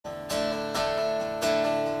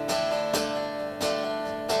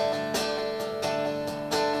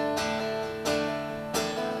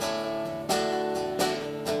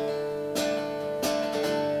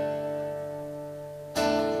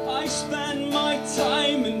my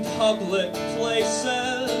time in public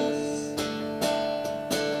places,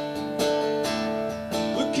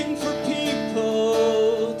 looking for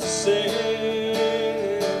people to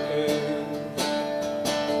save,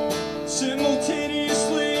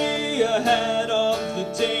 simultaneously ahead of the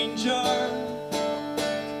danger,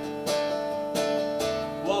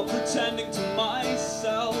 while pretending to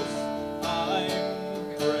myself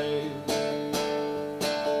I'm brave.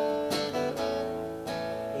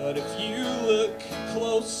 But if you look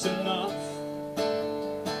close enough,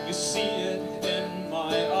 you see it in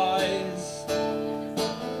my eyes.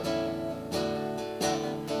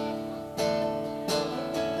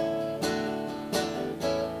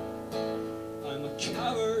 I'm a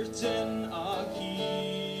coward in a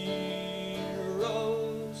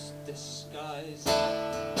hero's disguise.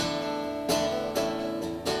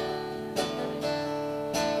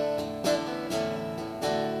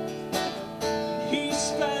 He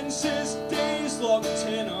spends his days locked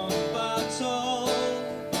in a battle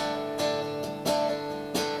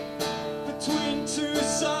between two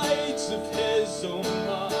sides of his own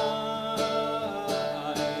mind.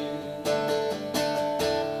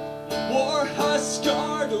 War has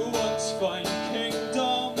scarred a once fine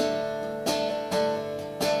kingdom.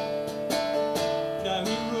 Now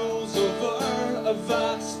he rules over a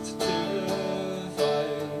vast divide.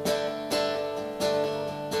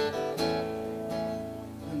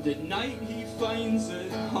 And at night he finds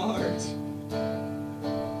it hard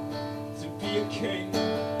to be a king.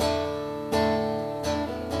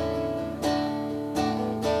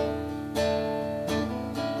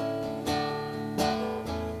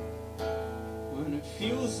 When it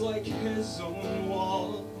feels like his own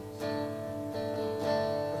walls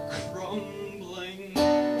are crumbling,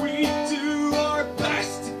 we do our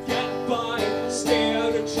best to get by, stay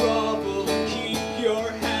out of trouble, keep your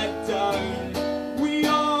head down. We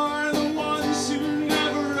are the ones who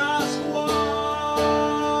never ask why.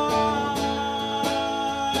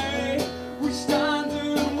 We stand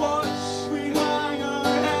and watch, we hang our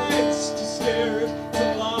heads, too scared to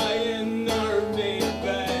lie in our made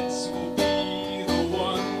beds. We'll be the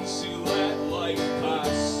ones who let life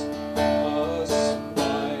pass us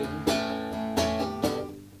by.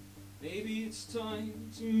 Maybe it's time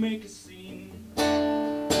to make a scene.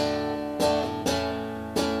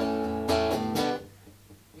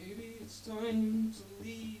 Maybe it's time to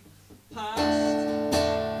leave the past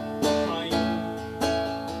behind.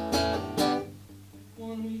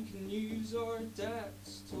 One we can use our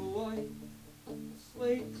debts to wipe the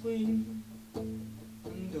slate clean,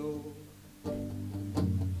 and oh,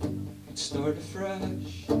 could start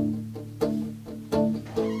afresh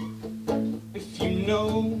if you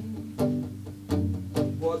know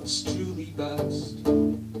what's truly best.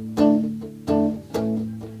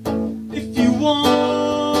 If you want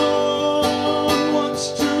what's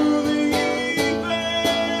truly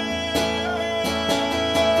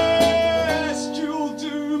best, you'll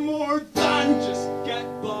do more than just get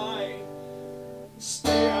by.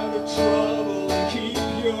 Stay out of trouble and keep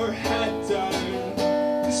your head down.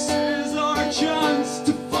 This is our chance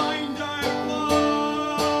to find out why.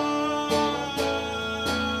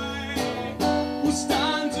 We'll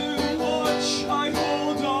stand and watch, I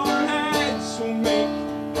hold our heads. We'll make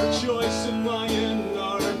our choice and lie in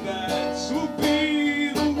our beds. We'll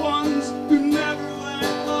be the ones who never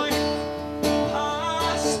let life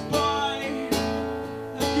pass by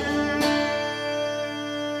again.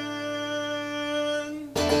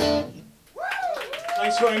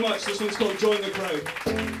 Thanks very much. This one's called Join the Crowd.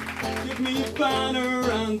 Give me a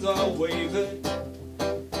banner and I'll wave it.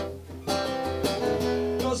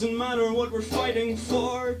 Doesn't matter what we're fighting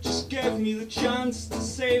for, just give me the chance to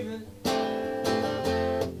save it.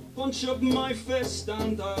 Punch up my fist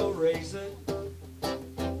and I'll raise it.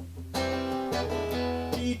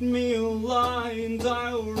 Feed me a lie and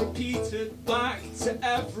I'll repeat it back to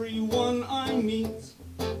everyone I meet.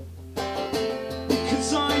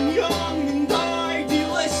 Because I'm young and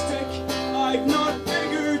idealistic, I've not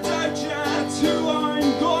figured out yet who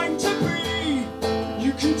I'm going to be.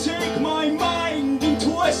 You can take my mind and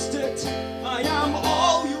twist it, I am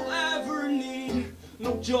all you'll ever need. And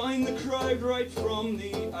I'll join the crowd right from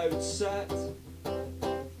the outset.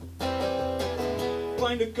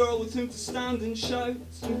 Find a girl with whom to stand and shout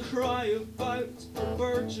and cry about her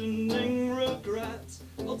burgeoning regret.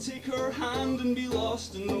 I'll take her hand and be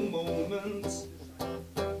lost in the moment.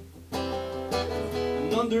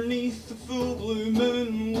 And underneath the full blue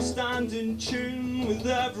moon, we'll stand in tune with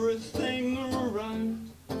everything around.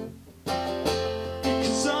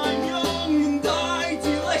 Because I'm young and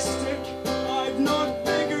idealistic, I've not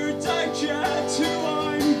figured out yet who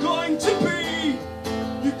I'm going to be.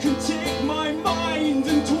 You can take my mind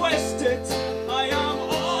and twist it. I am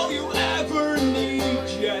all you ever need.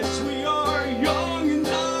 Yes, we are young and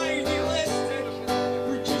idealistic.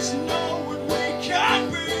 We just know what we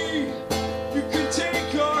can be. You can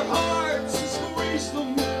take our hearts and squeeze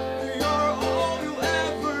them. They are all you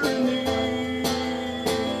ever need.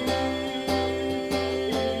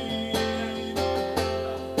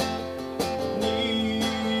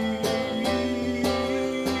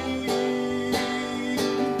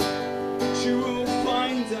 But you will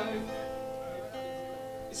find out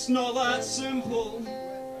it's not that simple.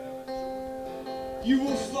 You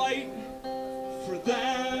will fight for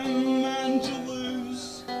them and you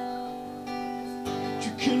lose.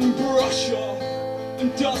 You can brush off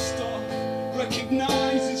and dust off,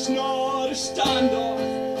 recognize it's not a standoff,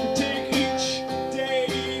 and take each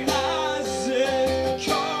day as it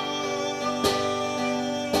comes.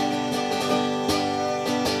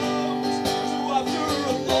 So after a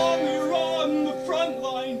long year on the front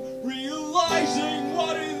line, realizing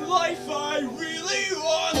what in life I really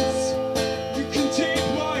want, you can take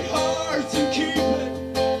my heart and keep it.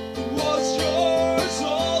 It was yours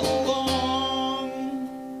all along.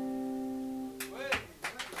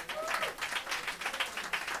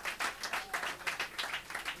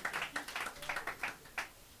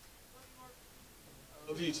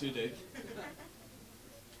 Love you too, Dave.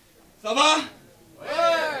 Ça va?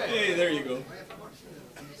 Hey, there you go.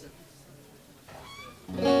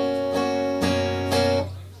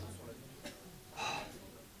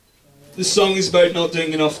 This song is about not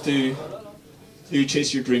doing enough to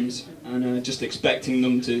chase your dreams and just expecting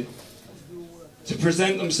them to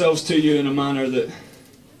present themselves to you in a manner that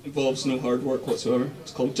involves no hard work whatsoever.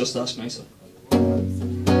 It's called Just Ask Nicer.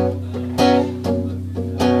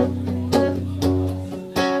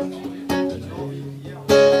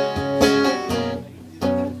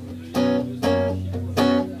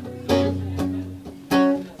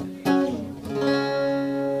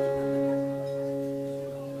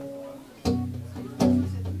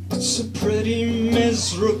 It's a pretty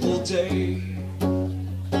miserable day,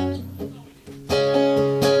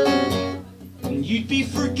 and you'd be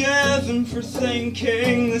forgiven for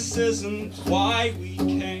thinking this isn't why we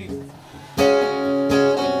came.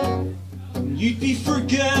 And you'd be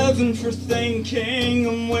forgiven for thinking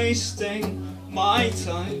I'm wasting my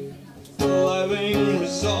time, allowing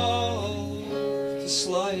resolve to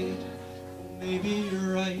slide. Maybe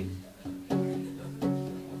you're right.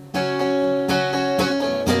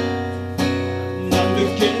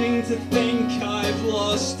 Beginning to think I've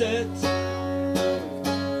lost it.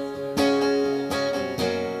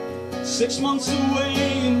 6 months away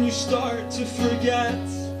and you start to forget.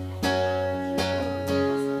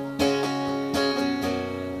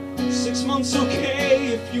 6 months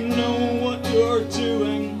okay if you know what you're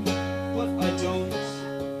doing, but I don't.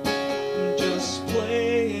 I'm just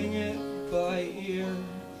playing it by ear.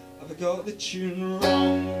 Have I got the tune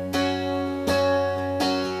wrong?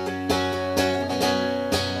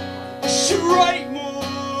 I should write more,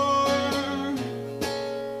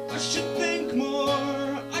 I should think more,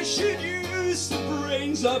 I should use the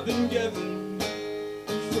brains I've been given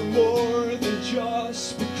for more than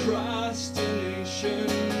just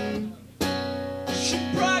procrastination. I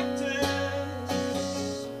should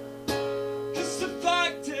practice, 'cause the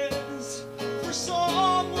fact is, for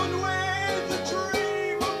someone with a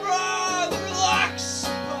dream I'd rather relax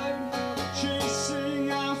by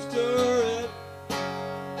chasing after it.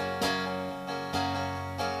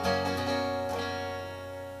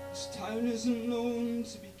 This town isn't known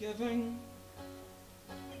to be giving.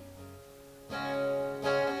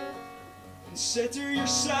 Consider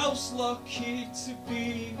yourselves lucky to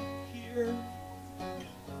be here.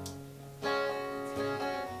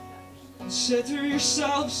 Consider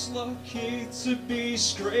yourselves lucky to be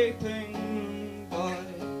scraping by.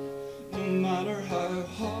 No matter how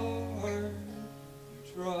hard you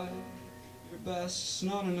try, your best's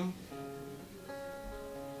not enough.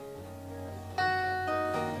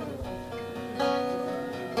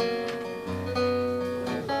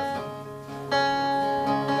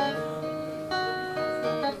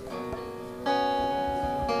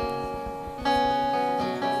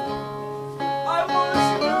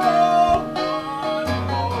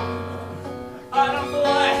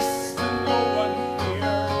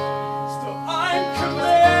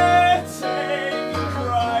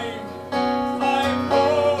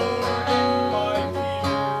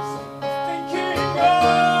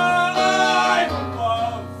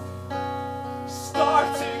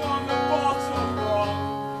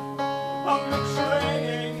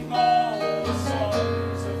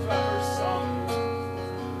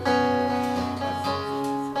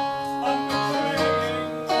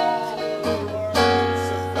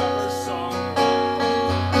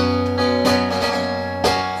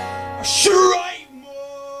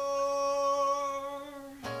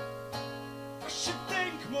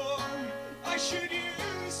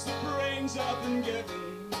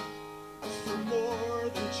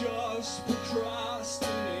 just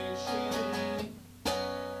procrastination.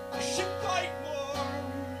 I should fight more.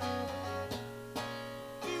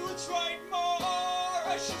 Do what's right more.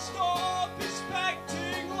 I should stop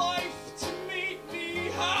expecting life to meet me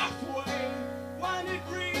halfway when it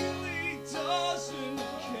really doesn't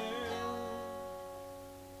care.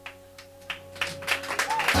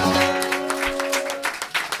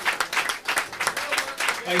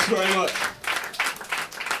 Thanks very much.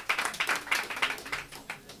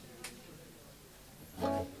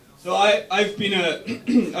 So I've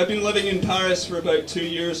been living in Paris for about 2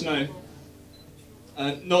 years now.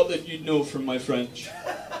 Not that you'd know from my French.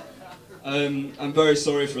 I'm very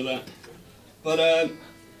sorry for that. But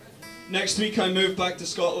next week I move back to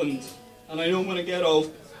Scotland, and I don't want to get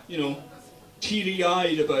all,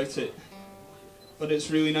 teary-eyed about it. But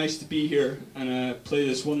it's really nice to be here and play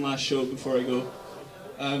this one last show before I go.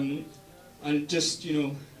 And just,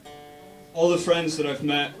 all the friends that I've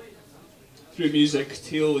met through music,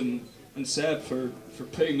 Teal and Seb for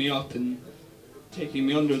putting me up and taking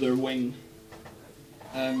me under their wing.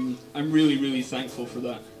 I'm really, really thankful for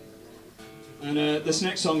that. And this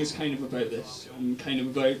next song is kind of about this. And kind of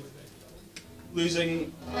about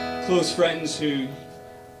losing close friends who,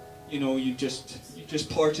 you just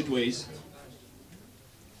parted ways.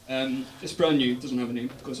 It's brand new, doesn't have a name,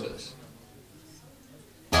 it goes like this.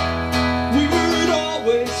 We would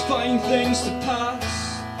always find things to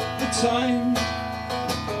pass the time.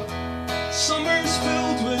 Summers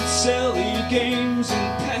filled with silly games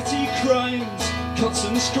and petty crimes, cuts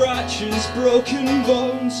and scratches, broken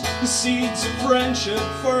bones, the seeds of friendship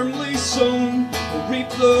firmly sown will reap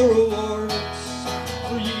the rewards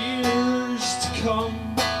for years to come.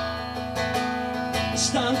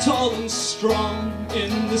 Stand tall and strong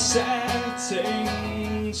in the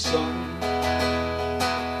setting sun.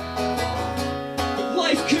 But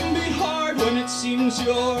life can be hard when it seems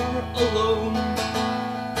you're alone.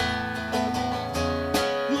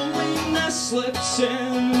 Loneliness slips in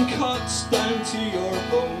and cuts down to your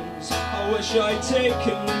bones. I wish I'd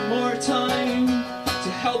taken more time to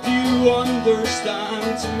help you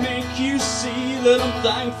understand, to make you see that I'm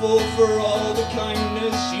thankful for all the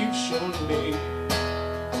kindness you've shown me.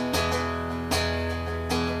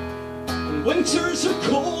 And winters are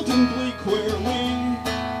cold and bleak where we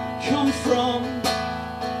come from.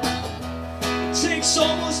 It takes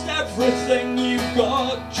almost everything you've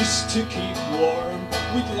got just to keep warm.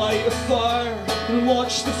 We'd light a fire and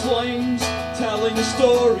watch the flames, telling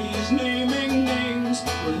stories, naming names.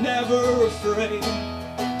 We're never afraid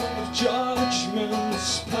of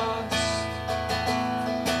judgments past,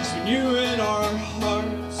 'cause we knew in our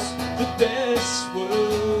hearts that this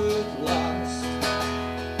would last.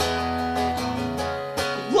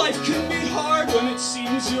 But life can be hard when it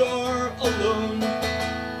seems you're alone.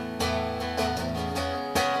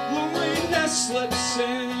 Loneliness slips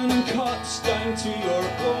in and cuts down to your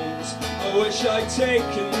bones. I wish I'd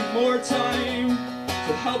taken more time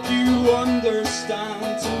to help you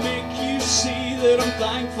understand, to make you see that I'm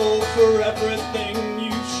thankful for everything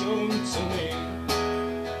you've shown to me.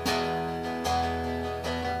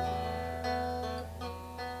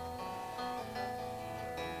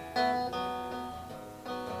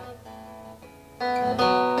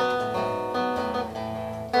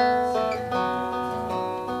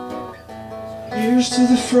 Here's to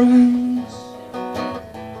the friends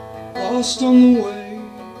lost on the way,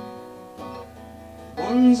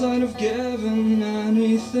 ones I'd have given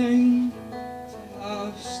anything to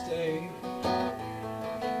have stayed.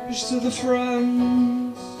 Here's to the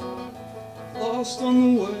friends lost on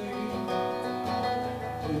the way,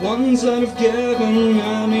 the ones I'd have given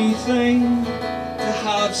anything to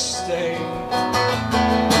have stayed.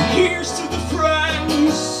 And here's to the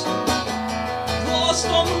friends lost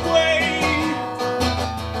on the way,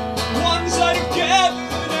 ones I'd have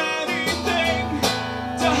given anything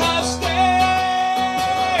to have stay.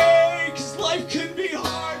 'Cause life can be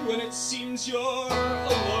hard when it seems you're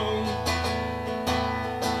alone.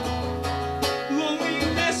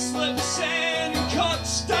 Loneliness slips in and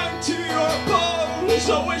cuts down to your bones.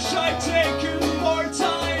 I wish I'd taken more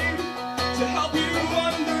time to help you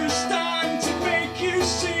understand, to make you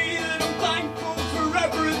see that I'm thankful for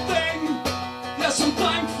everything. Yes, I'm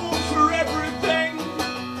thankful for everything.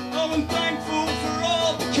 I'm thankful for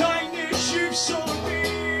all the kindness you've shown me.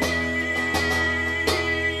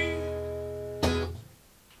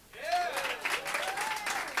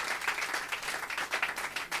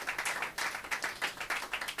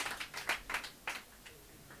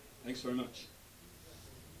 Thanks very much.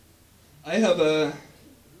 I have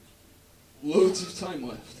loads of time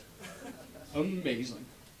left. Amazing.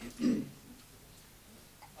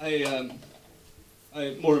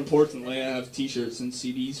 More importantly, I have t-shirts and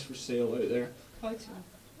CDs for sale out there. Hi,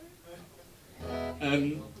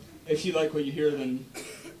 Tim. If you like what you hear, then,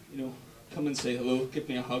 you know, come and say hello, give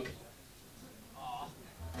me a hug.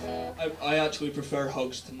 I actually prefer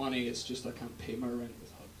hugs to money, it's just I can't pay my rent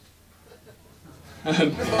with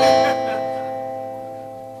hugs.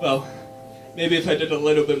 Well, maybe if I did a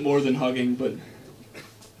little bit more than hugging, but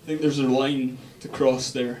I think there's a line to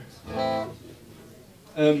cross there.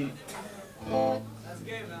 That's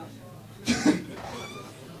game now.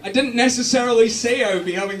 I didn't necessarily say I would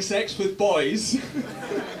be having sex with boys.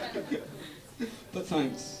 But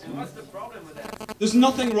thanks. What's the problem with that? There's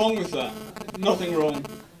nothing wrong with that. Nothing wrong.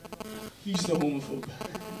 He's the homophobe.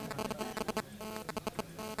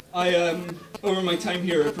 Over my time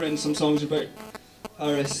here, I've written some songs about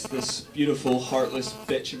Paris, this beautiful, heartless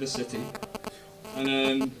bitch of a city.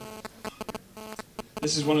 And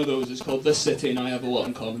this is one of those. It's called This City and I Have a Lot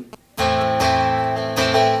in Common.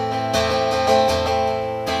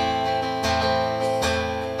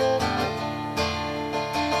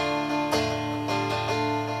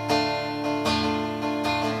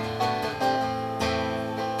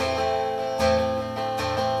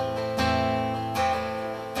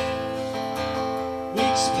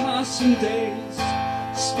 Weeks pass and days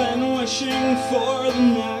spent wishing for the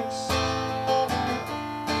next.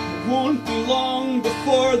 It won't be long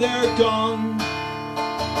before they're gone.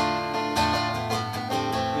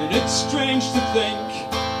 And it's strange to think,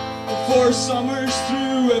 before summer's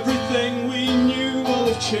through, everything we knew will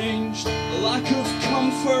have changed. A lack of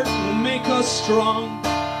comfort will make us strong.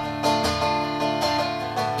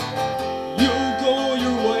 You'll go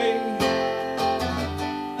your way,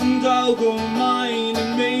 and I'll go mine,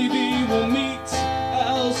 and maybe we'll meet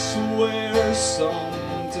elsewhere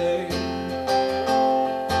someday.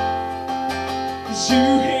 'Cause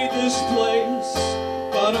you hate this place,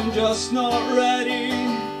 but I'm just not ready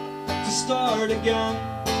to start again.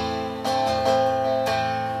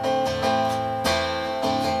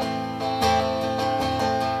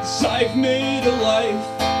 'Cause I've made a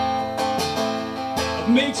life, I've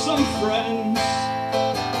made some friends,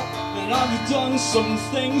 and I've done some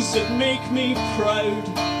things that make me proud.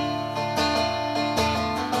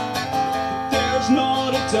 But there's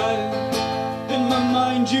not a doubt in my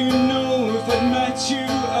mind, you know, if I'd met you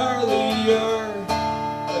earlier,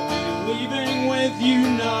 I'd be leaving with you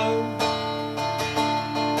now.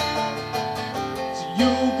 So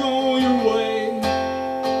you'll go your way,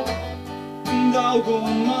 and I'll go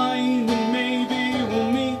mine, and maybe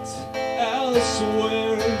we'll meet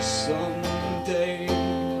elsewhere someday.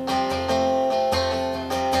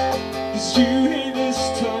 'Cause you hate this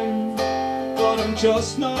town, but I'm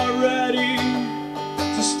just not ready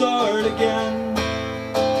to start again.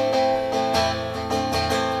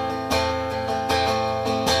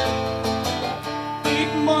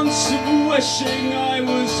 8 months of wishing I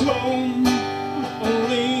was home,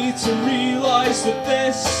 only to realize that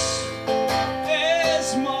this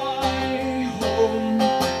is my home.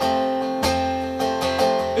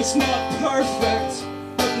 It's not perfect,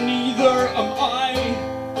 but neither am I.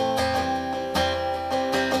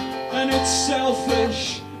 And it's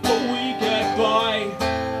selfish, but we get by.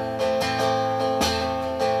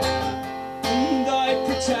 And I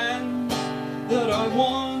pretend that I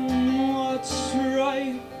want what's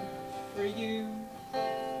right for you,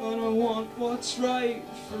 but I want what's right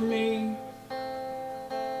for me.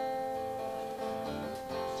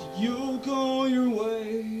 So you'll go your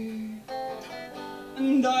way,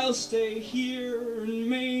 and I'll stay here, and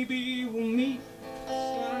maybe we'll meet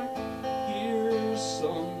back here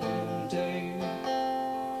someday.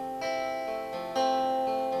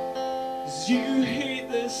 'Cause you hate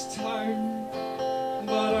this town,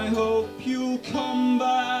 but I hope you'll come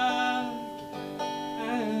back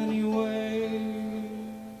anyway.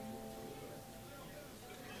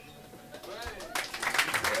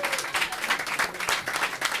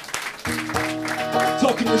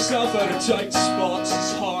 Talking yourself out of tight spots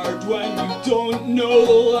is hard when you don't know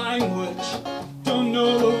the language. Don't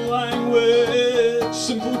know the language.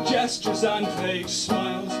 Simple gestures and vague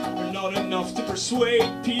smiles are not enough to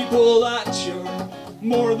persuade people that you're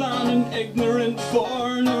more than an ignorant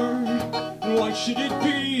foreigner. And why should it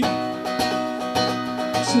be?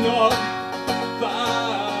 It's not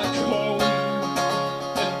back home,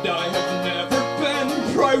 and I have never been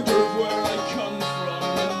proud of where I come from,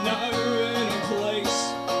 and now in a place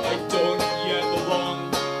I don't yet belong.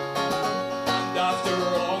 And after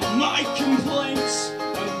all my complaints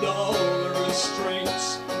and all the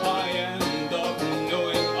restraints, I end up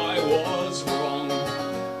knowing I was wrong.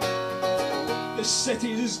 This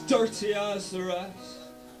city is dirty as the rest,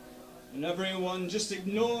 and And everyone just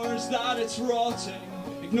ignores that it's rotting,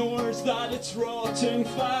 ignores that it's rotting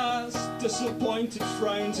fast. Disappointed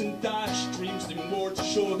frowns and dashed dreams do more to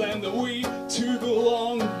show them that we too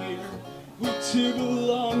belong here, we too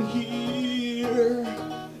belong here.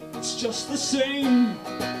 It's just the same,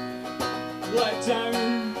 let down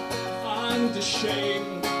and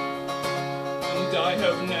ashamed. And I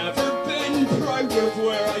have never been proud of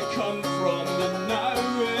where I come from, and now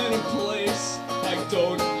in a place I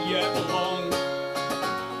don't yet belong.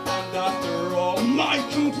 And after all my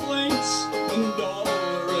complaints and all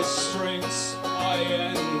the restraints, I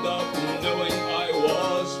end up knowing I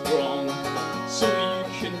was wrong. So you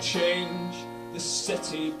can change the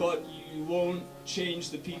city, but you won't change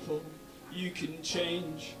the people. You can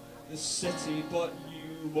change the city, but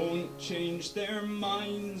you won't change their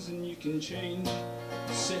minds. And you can change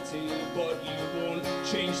the city, but you won't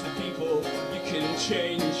change the people. You can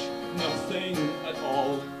change nothing at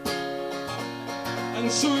all. And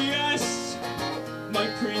so yes, my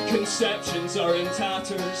preconceptions are in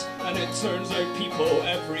tatters, and it turns out people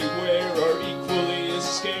everywhere are equally as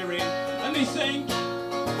scary, and they think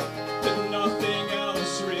that nothing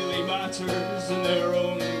else really matters in their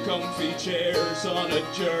own comfy chairs on a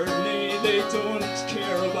journey they don't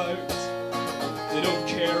care about, they don't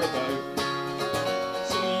care about.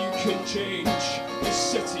 So you can change the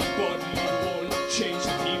city, but you won't change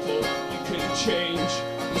the people. You can change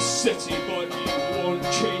the city, but you won't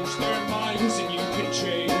change their minds. And you can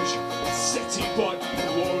change the city, but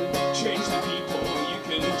you won't change the people. You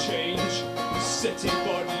can change the city,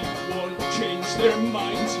 but you won't change their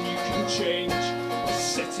minds. And you can change the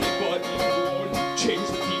city, but you won't change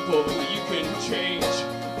the people. You can change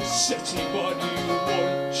the city, but you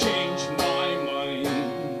won't change my mind.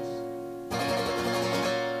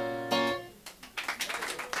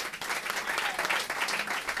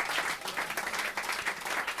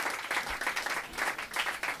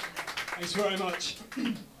 Thanks very much.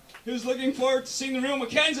 Who's looking forward to seeing the Real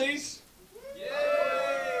Mackenzies?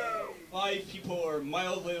 Yay! 5 people are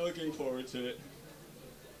mildly looking forward to it.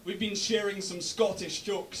 We've been sharing some Scottish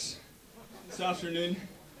jokes this afternoon.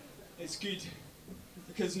 It's good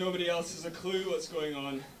because nobody else has a clue what's going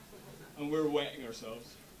on, and we're wetting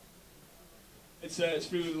ourselves. It's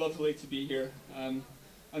really lovely to be here. I'm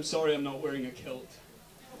sorry I'm not wearing a kilt.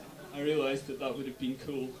 I realised that would have been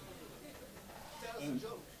cool.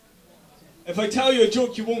 If I tell you a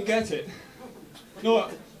joke, you won't get it. No,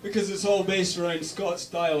 because it's all based around Scots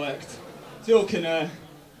dialect. Theo can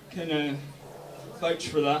vouch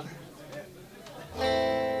for that.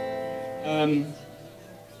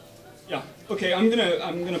 Yeah. Okay. I'm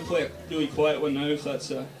gonna play a really quiet one now, if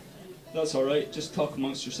that's all right. Just talk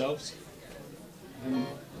amongst yourselves.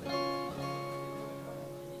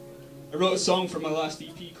 I wrote a song for my last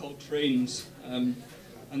EP called Trains, and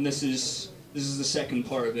this is the second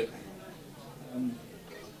part of it.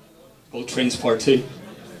 Called Trains Part 2. See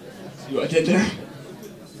what I did there?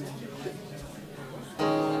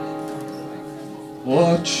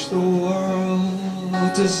 Watch the world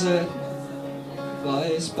as it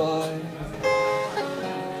flies by.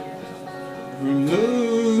 Every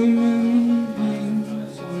movement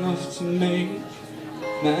means enough to make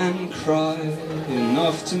man cry,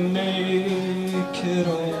 enough to make it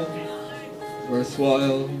all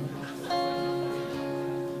worthwhile.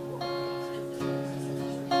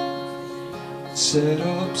 Sit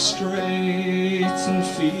up straight and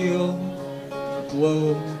feel the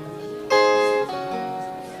glow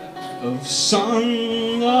of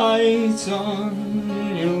sunlight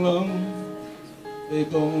on your lonely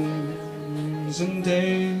bones and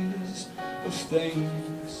days of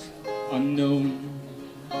things unknown.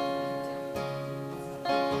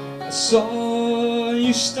 I saw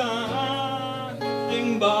you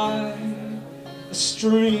standing by a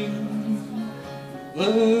stream,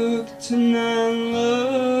 looked and then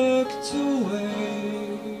looked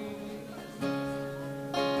away.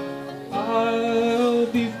 I'll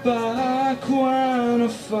be back when I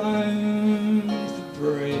find the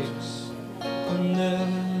brakes on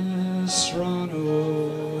this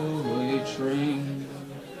runaway train.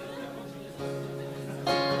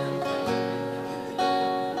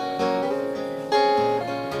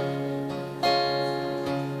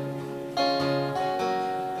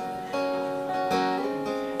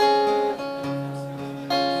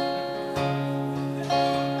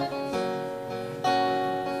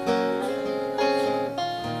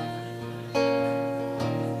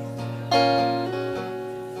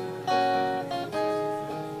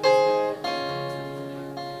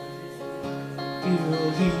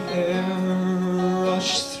 Feel the air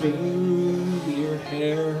rush through your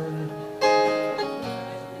hair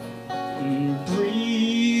and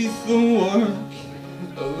breathe the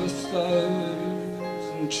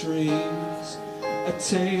trees, a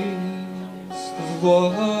taste of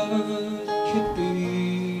what could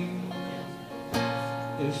be.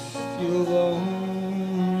 If you'll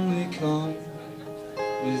only come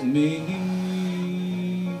with me,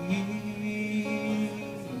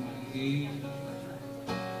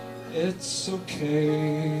 it's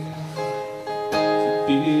okay to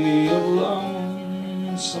be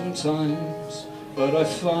alone sometimes, but I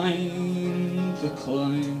find the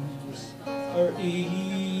climbs are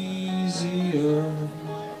easier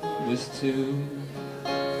with two.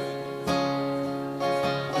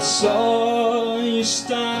 I saw you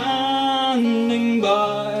standing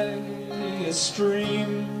by a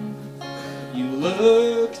stream. You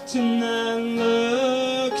looked and then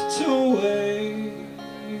looked away.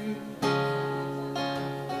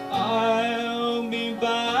 I'll be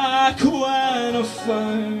back when I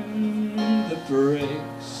find the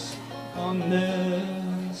brakes on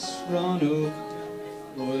this runaway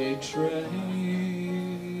train.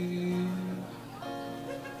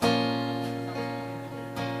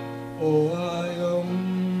 Oh, I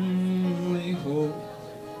only hope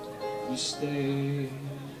you stay.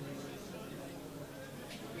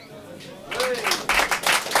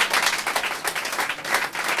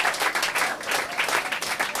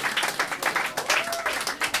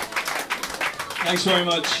 Thanks very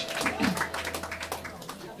much.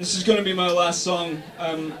 This is going to be my last song.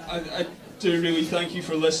 I do really thank you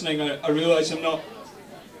for listening. I realise I'm not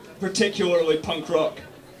particularly punk rock,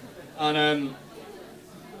 and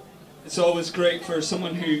it's always great for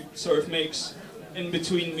someone who sort of makes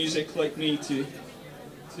in-between music like me to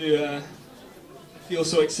feel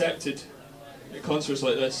so accepted at concerts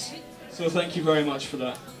like this. So thank you very much for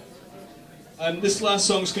that. This last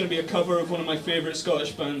song is going to be a cover of one of my favourite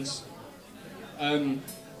Scottish bands.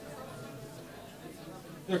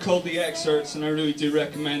 They're called The Excerpts, and I really do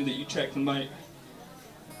recommend that you check them out.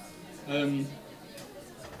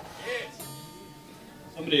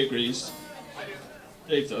 Somebody agrees.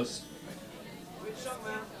 Dave does.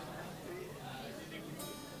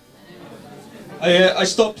 I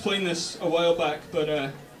stopped playing this a while back,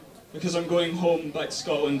 but because I'm going home back to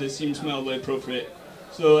Scotland, it seems mildly appropriate.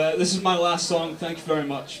 So this is my last song. Thank you very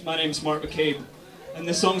much. My name's Mark McCabe, and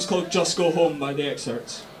this song's called Just Go Home by The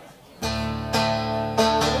Excerpts.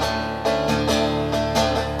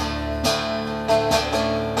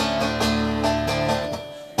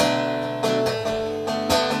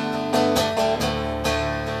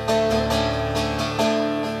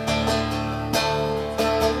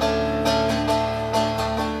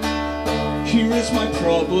 Here is my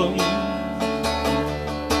problem.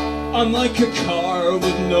 I'm like a car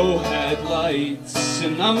with no headlights,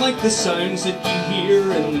 and I'm like the sounds that you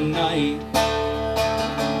hear in the night.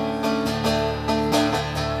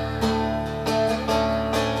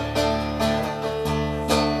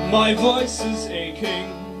 My voice is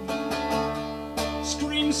aching.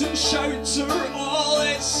 Screams and shouts are all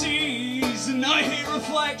it sees, and I hear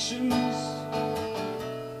reflections,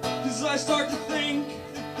 'cause I start to think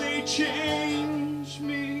they change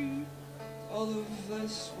me. All of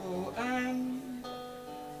this will end,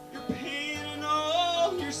 your pain and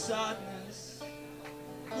all your sadness,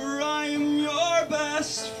 for I am your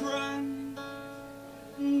best friend.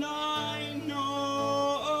 And I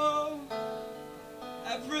know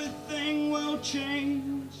everything will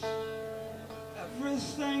change,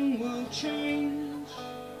 everything will change,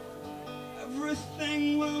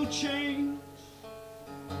 everything will change,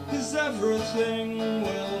 'cause everything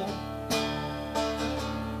will.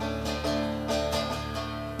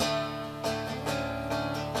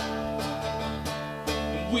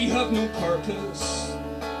 And we have no purpose,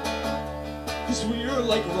 'cause we are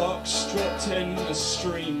like rocks dropped in a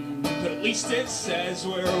stream, but at least it says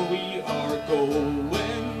where we are going.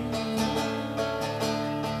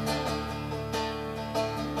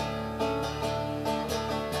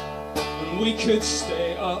 And we could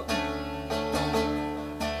stay up,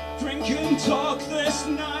 drink and talk this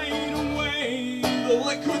night away. The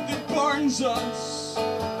liquid that burns us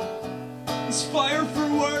is fire for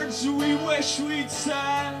words we wish we'd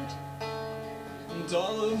said. And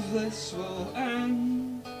all of this will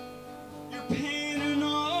end, your pain and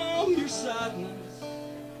all your sadness,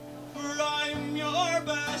 for I'm your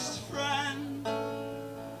best friend.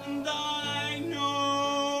 And I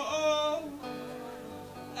know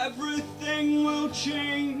everything will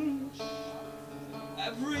change,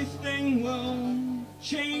 everything will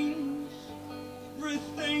change,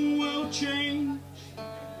 everything will change,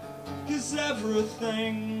 'cause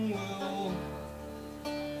everything will.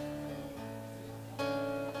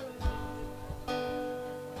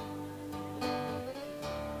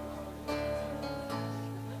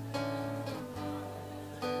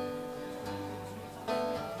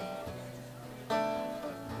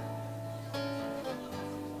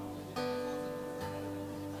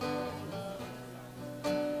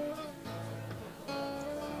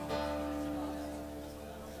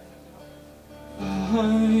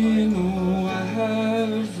 I know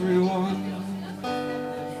everyone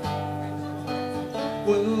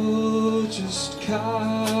will just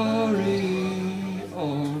carry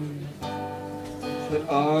on, but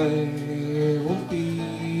I will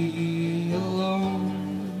be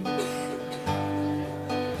alone,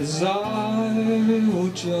 'cause I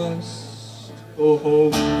will just go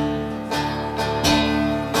home.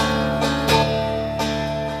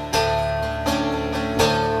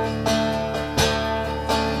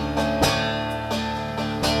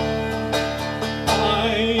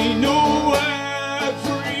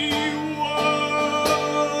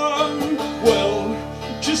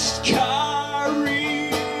 Just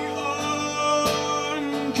carry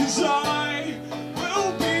on, 'cause I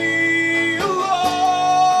will be alone,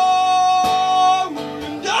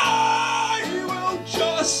 and I will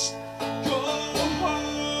just go home.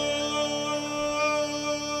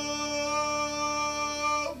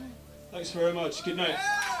 Thanks very much. Good night.